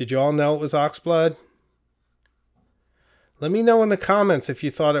 Did you all know it was oxblood? Let me know in the comments if you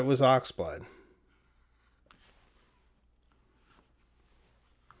thought it was oxblood.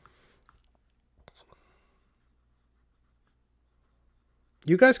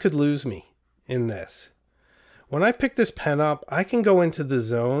 You guys could lose me in this. When I pick this pen up, I can go into the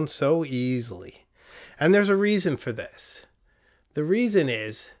zone so easily. And there's a reason for this. The reason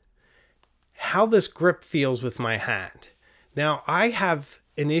is how this grip feels with my hand. Now, I have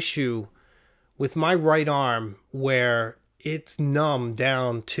an issue with my right arm where it's numb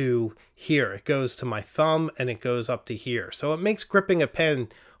down to here. It goes to my thumb and it goes up to here. So it makes gripping a pen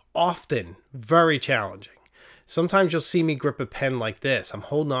often very challenging. Sometimes you'll see me grip a pen like this. I'm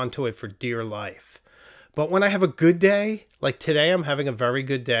holding on to it for dear life. But when I have a good day, like today I'm having a very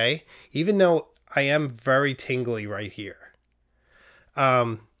good day, even though I am very tingly right here,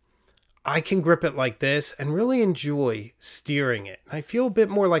 I can grip it like this and really enjoy steering it. I feel a bit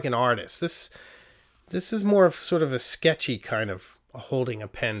more like an artist. This is more of sort of a sketchy kind of holding a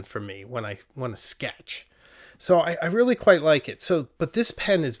pen for me when I want to sketch. So I really quite like it. So, but this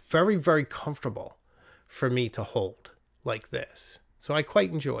pen is very, very comfortable for me to hold like this. So I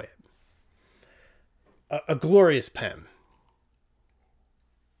quite enjoy it. A glorious pen.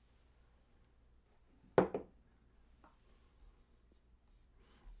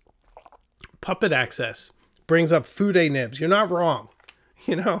 Puppet access brings up Food Nibs. You're not wrong,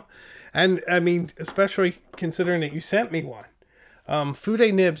 you know, and I mean, especially considering that you sent me one. Food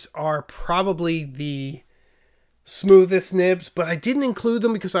Nibs are probably the smoothest nibs, but I didn't include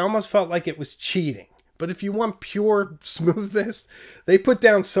them because I almost felt like it was cheating. But if you want pure smoothness, they put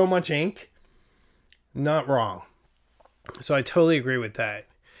down so much ink. Not wrong. So I totally agree with that.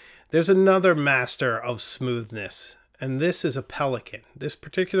 There's another master of smoothness, and this is a Pelikan. This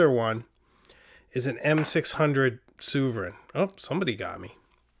particular one is an M600 Sovereign. Oh, somebody got me.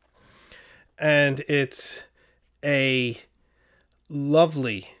 And it's a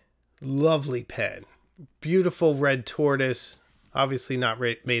lovely, lovely pen. Beautiful red tortoise. Obviously not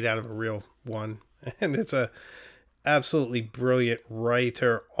made out of a real one. And it's a absolutely brilliant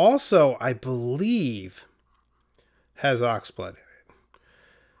writer. Also, I believe has oxblood in it.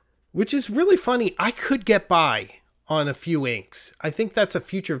 Which is really funny. I could get by on a few inks. I think that's a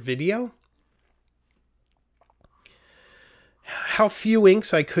future video. How few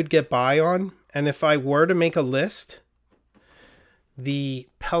inks I could get by on, and if I were to make a list, the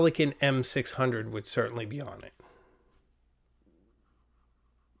Pelikan M600 would certainly be on it.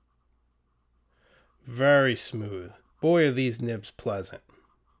 Very smooth. Boy, are these nibs pleasant.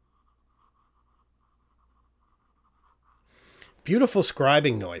 Beautiful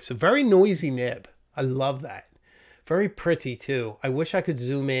scribing noise. A very noisy nib. I love that. Very pretty too. I wish I could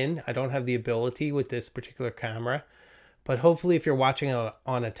zoom in. I don't have the ability with this particular camera. But hopefully if you're watching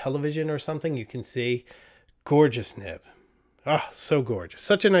on a television or something, you can see. Gorgeous nib. Ah, oh, so gorgeous.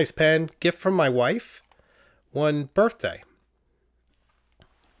 Such a nice pen. Gift from my wife. One birthday.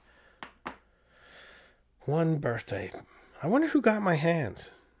 One birthday. I wonder who got my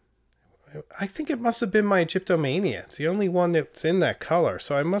hands. I think it must have been my Egyptomania. It's the only one that's in that color.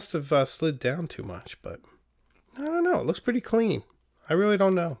 So I must have slid down too much. But I don't know. It looks pretty clean. I really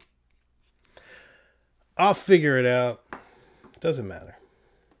don't know. I'll figure it out. Doesn't matter.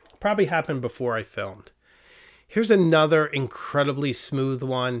 Probably happened before I filmed. Here's another incredibly smooth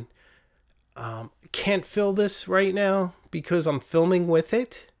one. Can't fill this right now because I'm filming with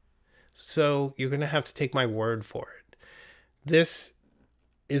it. So you're going to have to take my word for it. This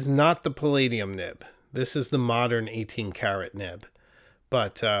is not the Palladium nib. This is the modern 18 karat nib.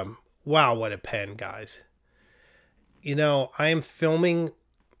 But wow, what a pen, guys. You know, I am filming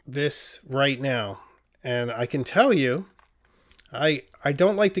this right now. And I can tell you, I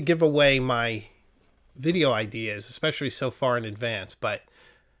don't like to give away my video ideas, especially so far in advance, but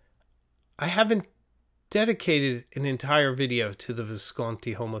I haven't dedicated an entire video to the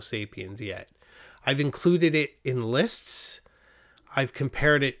Visconti Homo sapiens yet. I've included it in lists. I've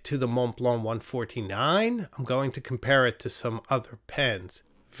compared it to the Montblanc 149. I'm going to compare it to some other pens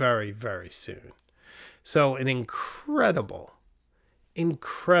very, very soon. So an incredibly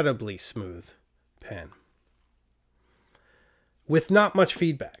smooth pen with not much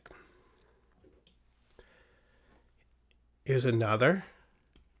feedback. Here's another,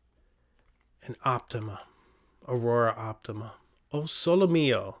 an Optima, Aurora Optima. Oh, solo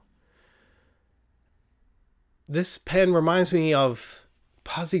mio. This pen reminds me of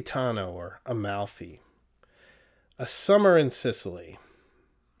Positano or Amalfi. A Summer in Sicily.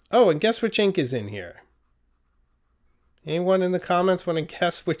 Oh, and guess which ink is in here? Anyone in the comments want to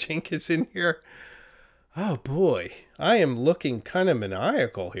guess which ink is in here? Oh boy, I am looking kind of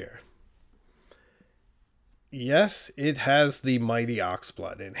maniacal here. Yes, it has the mighty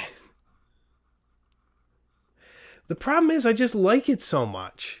oxblood in it. The problem is I just like it so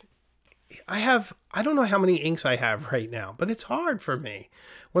much. I don't know how many inks I have right now, but it's hard for me.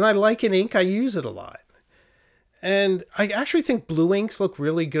 When I like an ink, I use it a lot. And I actually think blue inks look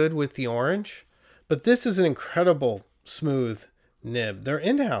really good with the orange, but this is an incredible smooth nib. They're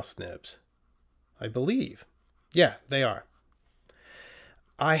in-house nibs, I believe. Yeah, they are.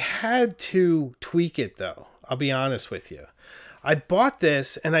 I had to tweak it though. I'll be honest with you. I bought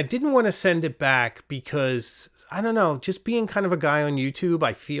this and I didn't want to send it back because, I don't know, just being kind of a guy on YouTube,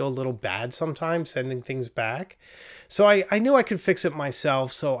 I feel a little bad sometimes sending things back. So I knew I could fix it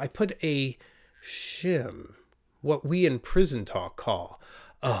myself. So I put a shim. What we in prison talk call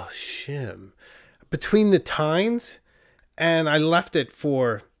a shim. Between the tines, and I left it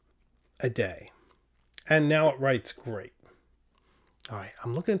for a day. And now it writes great. All right,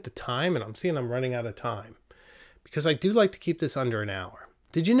 I'm looking at the time, and I'm seeing I'm running out of time. Because I do like to keep this under an hour.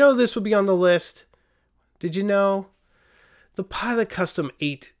 Did you know this would be on the list? Did you know? The Pilot Custom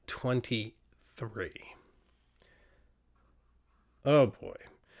 823. Oh boy.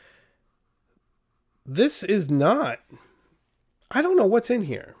 This is not... I don't know what's in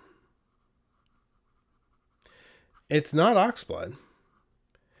here. It's not oxblood.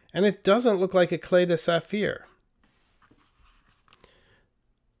 And it doesn't look like a clay de saphir.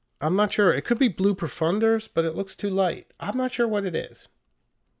 I'm not sure. It could be blue profunders, but it looks too light. I'm not sure what it is.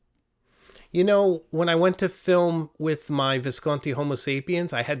 You know, when I went to film with my Visconti Homo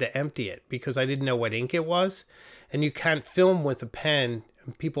sapiens, I had to empty it because I didn't know what ink it was. And you can't film with a pen.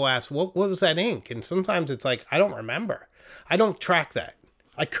 And people ask, what was that ink? And sometimes it's like, I don't remember. I don't track that.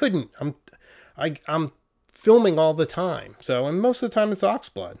 I couldn't. I'm filming all the time. So, and most of the time it's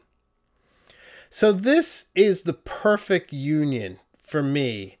oxblood. So this is the perfect union for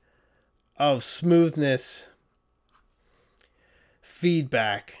me of smoothness,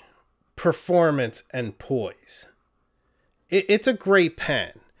 feedback, performance, and poise. It's a great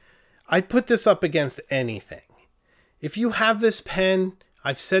pen. I'd put this up against anything. If you have this pen,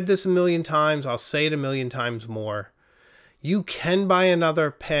 I've said this a million times, I'll say it a million times more. You can buy another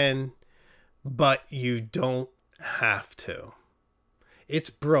pen, but you don't have to.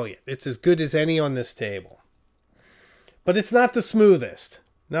 It's brilliant. It's as good as any on this table. But it's not the smoothest.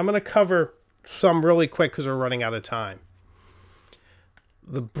 Now I'm going to cover some really quick because we're running out of time.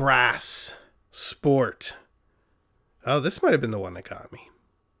 The Brass Sport. Oh, this might have been the one that got me.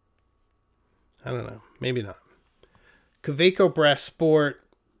 I don't know. Maybe not. Kaweco Brass Sport.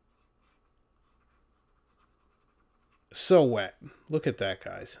 So wet. Look at that,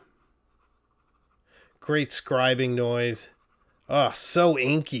 guys. Great scribing noise. Oh, so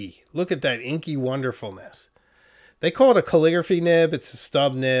inky. Look at that inky wonderfulness. They call it a calligraphy nib. It's a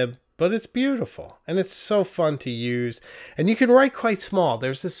stub nib, but it's beautiful. And it's so fun to use. And you can write quite small.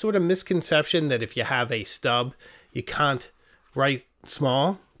 There's this sort of misconception that if you have a stub, you can't write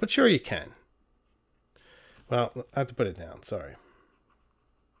small. But sure you can. Well, I have to put it down. Sorry.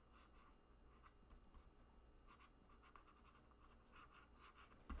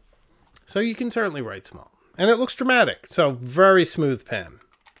 So you can certainly write small. And it looks dramatic. So very smooth pen.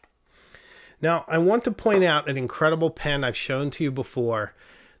 Now, I want to point out an incredible pen I've shown to you before.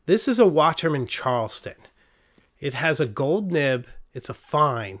 This is a Waterman Charleston. It has a gold nib. It's a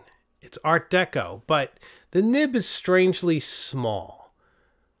fine. It's Art Deco, but the nib is strangely small.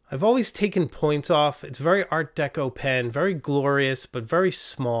 I've always taken points off. It's a very Art Deco pen, very glorious, but very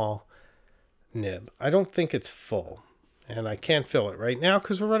small nib. I don't think it's full, and I can't fill it right now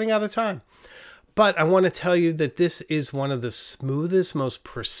because we're running out of time. But I want to tell you that this is one of the smoothest, most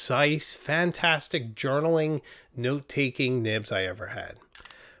precise, fantastic journaling, note-taking nibs I ever had.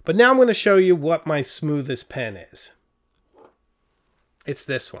 But now I'm going to show you what my smoothest pen is. It's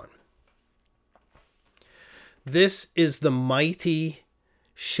this one. This is the mighty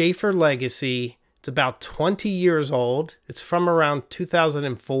Sheaffer Legacy. It's about 20 years old. It's from around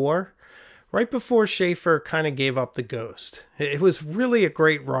 2004, right before Sheaffer kind of gave up the ghost. It was really a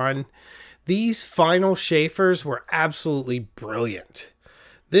great run. These final Sheaffers were absolutely brilliant.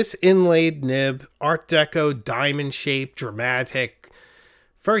 This inlaid nib, Art Deco, diamond shape, dramatic,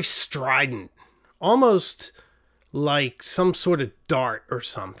 very strident, almost like some sort of dart or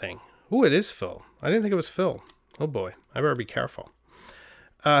something. Ooh, it is fill. I didn't think it was fill. Oh boy, I better be careful.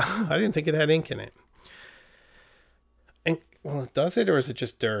 I didn't think it had ink in it. And, well, does it, or is it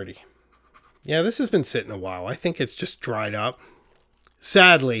just dirty? Yeah, this has been sitting a while. I think it's just dried up.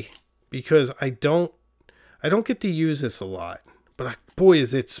 Sadly, because I don't get to use this a lot, but boy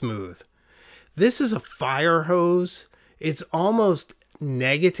is it smooth. This is a fire hose. It's almost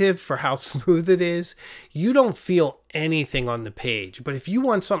negative for how smooth it is. You don't feel anything on the page, but if you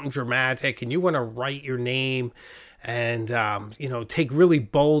want something dramatic and you want to write your name and you know, take really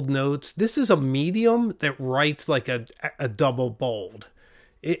bold notes, this is a medium that writes like a double bold.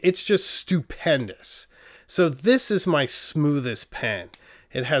 It's just stupendous. So this is my smoothest pen.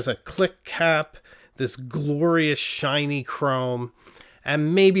 It has a click cap, this glorious shiny chrome,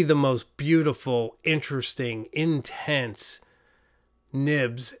 and maybe the most beautiful, interesting, intense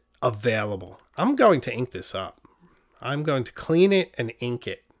nibs available. I'm going to ink this up. I'm going to clean it and ink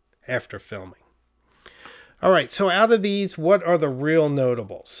it after filming. All right, so out of these, what are the real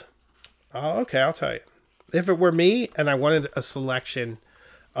notables? Okay, I'll tell you. If it were me and I wanted a selection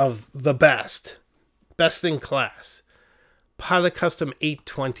of the best. Best in class. Pilot Custom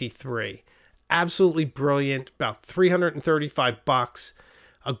 823. Absolutely brilliant. About $335.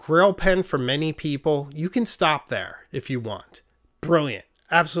 A grail pen for many people. You can stop there if you want. Brilliant.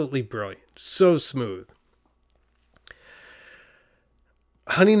 Absolutely brilliant. So smooth.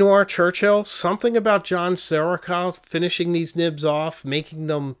 Honey Noir Churchill. Something about John Siricow finishing these nibs off, making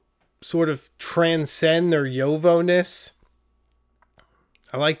them sort of transcend their Yovo-ness.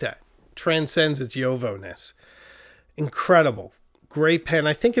 I like that. Transcends its Yovo-ness. Incredible. Great pen.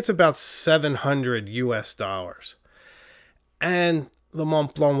 I think it's about $700 US. And the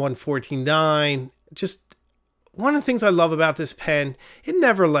Mont Blanc 149. Just one of the things I love about this pen, it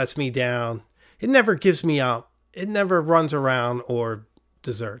never lets me down. It never gives me up. It never runs around or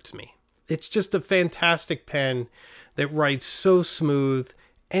deserts me. It's just a fantastic pen that writes so smooth.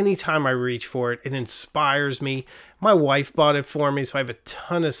 Anytime I reach for it, it inspires me. My wife bought it for me, so I have a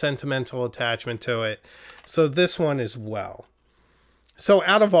ton of sentimental attachment to it. So this one as well. So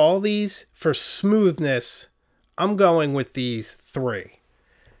out of all these, for smoothness, I'm going with these three.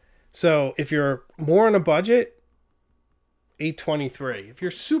 So if you're more on a budget, 823. If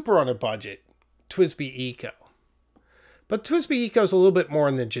you're super on a budget, TWSBI Eco. But TWSBI Eco is a little bit more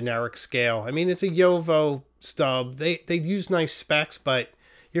on the generic scale. I mean, it's a Yovo stub. They use nice specs, but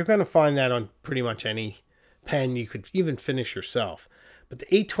you're going to find that on pretty much any pen you could even finish yourself. But the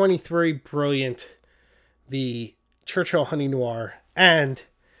 823, brilliant. The Churchill Honey Noir and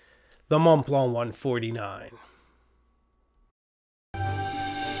the Mont Blanc 149.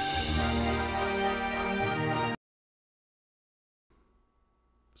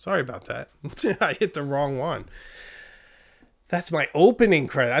 Sorry about that. I hit the wrong one. That's my opening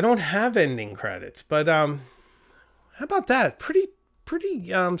credit. I don't have ending credits, but how about that? Pretty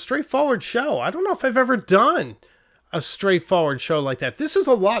straightforward show. I don't know if I've ever done a straightforward show like that. This is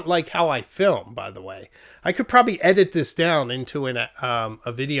a lot like how I film, by the way. I could probably edit this down into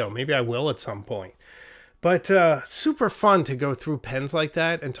a video. Maybe I will at some point. But super fun to go through pens like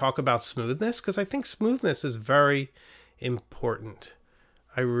that and talk about smoothness, because I think smoothness is very important.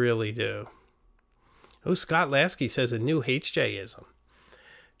 I really do. Oh, Scott Lasky says a new HJ-ism.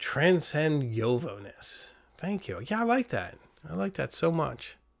 Transcend Yovo-ness. Thank you. Yeah, I like that. I like that so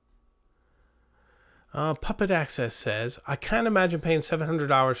much. Puppet Access says, I can't imagine paying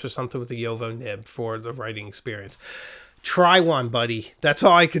 $700 for something with a Yovo nib for the writing experience. Try one, buddy. That's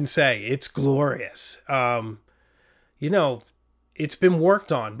all I can say. It's glorious. You know, it's been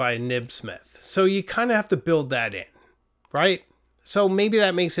worked on by a nibsmith. So you kind of have to build that in, right? So maybe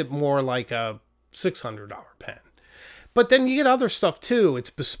that makes it more like a $600 pen. But then you get other stuff too. It's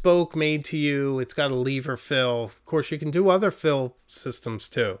bespoke, made to you. It's got a lever fill. Of course, you can do other fill systems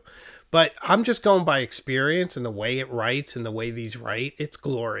too. But I'm just going by experience and the way it writes and the way these write. It's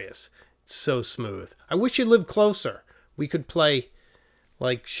glorious. It's so smooth. I wish you lived closer. We could play,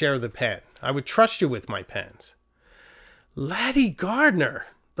 like, share the pen. I would trust you with my pens. Laddie Gardner,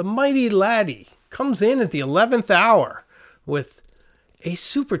 the mighty Laddie, comes in at the 11th hour with a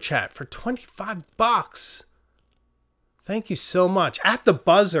super chat for 25 bucks. Thank you so much. At the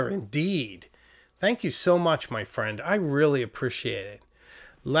buzzer, indeed. Thank you so much, my friend. I really appreciate it.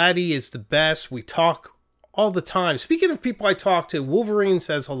 Laddie is the best. We talk all the time. Speaking of people I talk to, Wolverine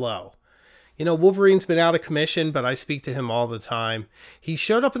says hello. You know, Wolverine's been out of commission, but I speak to him all the time. He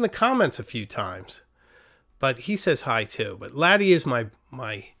showed up in the comments a few times, but he says hi too. But Laddie is my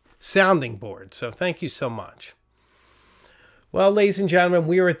sounding board, so thank you so much. Well, ladies and gentlemen,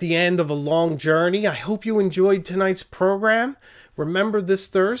 we are at the end of a long journey. I hope you enjoyed tonight's program. Remember, this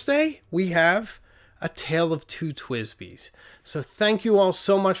Thursday, we have A Tale of Two TWSBIs. So thank you all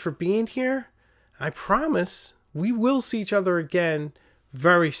so much for being here. I promise we will see each other again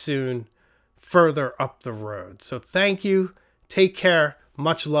very soon, further up the road. So thank you. Take care.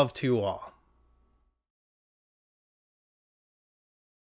 Much love to you all.